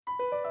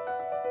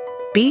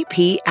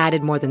BP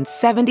added more than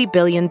 $70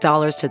 billion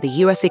to the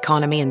U.S.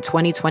 economy in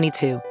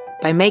 2022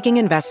 by making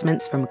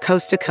investments from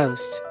coast to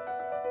coast.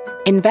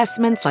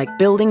 Investments like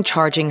building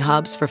charging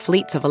hubs for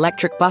fleets of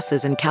electric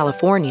buses in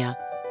California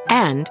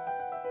and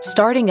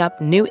starting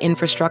up new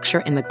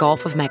infrastructure in the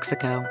Gulf of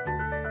Mexico.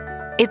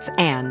 It's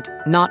and,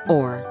 not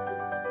or.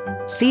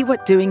 See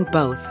what doing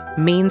both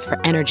means for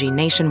energy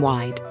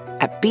nationwide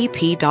at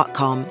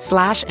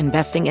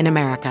bp.com/investing in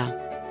America.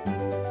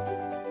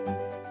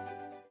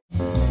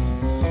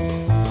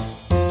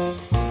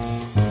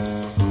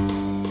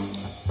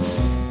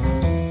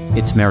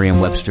 It's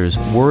Merriam-Webster's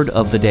Word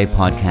of the Day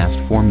podcast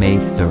for May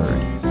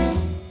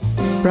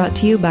 3rd. Brought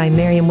to you by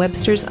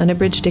Merriam-Webster's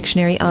Unabridged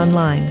Dictionary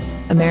Online,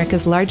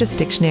 America's largest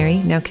dictionary,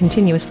 now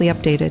continuously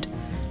updated.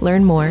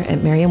 Learn more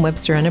at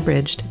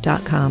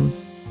merriam-websterunabridged.com.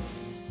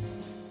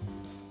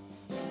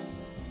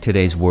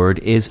 Today's word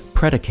is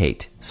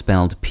predicate,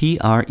 spelled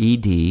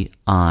Predicate.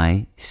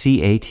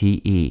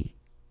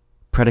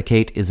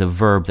 Predicate is a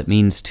verb that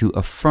means to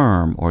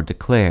affirm or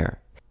declare.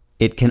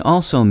 It can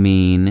also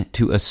mean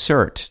to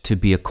assert to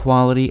be a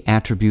quality,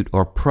 attribute,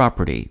 or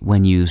property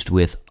when used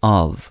with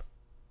of.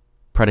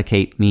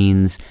 Predicate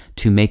means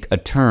to make a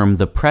term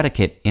the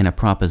predicate in a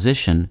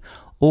proposition,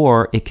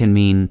 or it can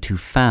mean to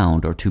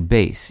found or to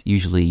base,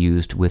 usually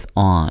used with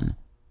on.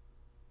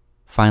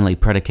 Finally,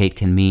 predicate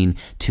can mean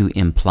to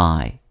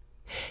imply.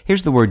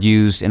 Here's the word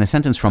used in a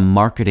sentence from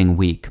Marketing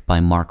Week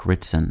by Mark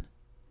Ritson.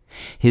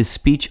 His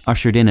speech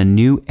ushered in a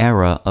new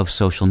era of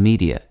social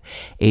media.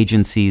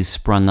 Agencies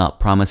sprung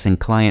up promising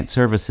client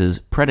services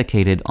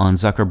predicated on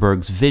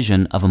Zuckerberg's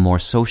vision of a more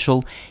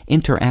social,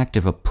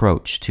 interactive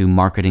approach to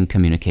marketing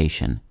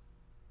communication.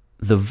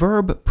 The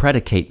verb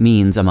predicate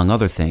means, among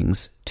other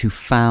things, to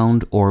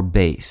found or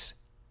base.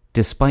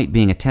 Despite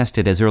being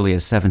attested as early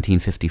as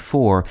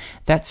 1754,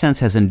 that sense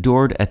has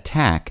endured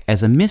attack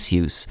as a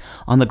misuse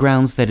on the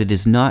grounds that it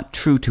is not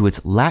true to its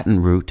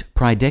Latin root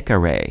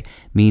praedicare,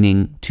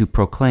 meaning to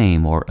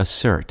proclaim or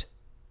assert.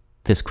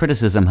 This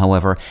criticism,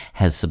 however,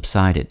 has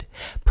subsided.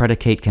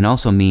 Predicate can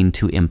also mean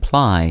to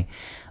imply,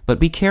 but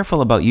be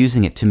careful about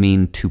using it to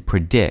mean to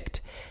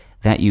predict.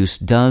 That use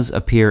does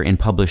appear in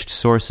published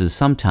sources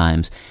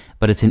sometimes,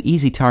 but it's an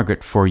easy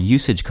target for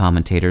usage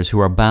commentators who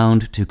are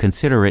bound to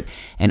consider it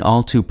an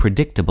all too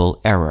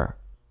predictable error.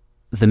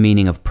 The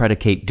meaning of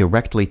predicate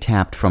directly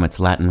tapped from its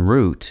Latin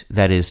root,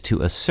 that is,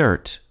 to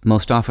assert,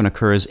 most often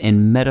occurs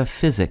in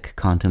metaphysic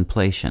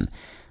contemplation.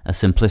 A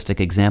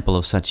simplistic example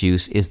of such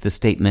use is the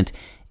statement,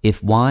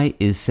 if y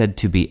is said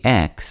to be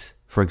x,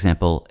 for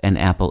example, an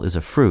apple is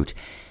a fruit,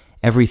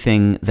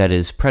 everything that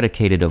is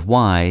predicated of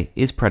y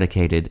is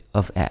predicated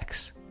of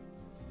x.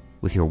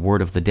 With your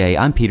word of the day,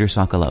 I'm Peter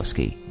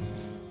Sokolowski.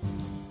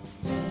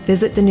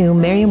 Visit the new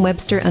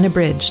Merriam-Webster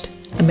Unabridged,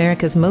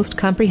 America's most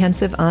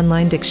comprehensive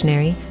online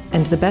dictionary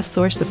and the best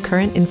source of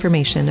current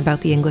information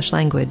about the English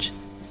language.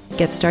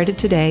 Get started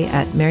today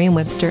at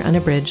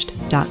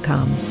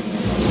merriam-websterunabridged.com.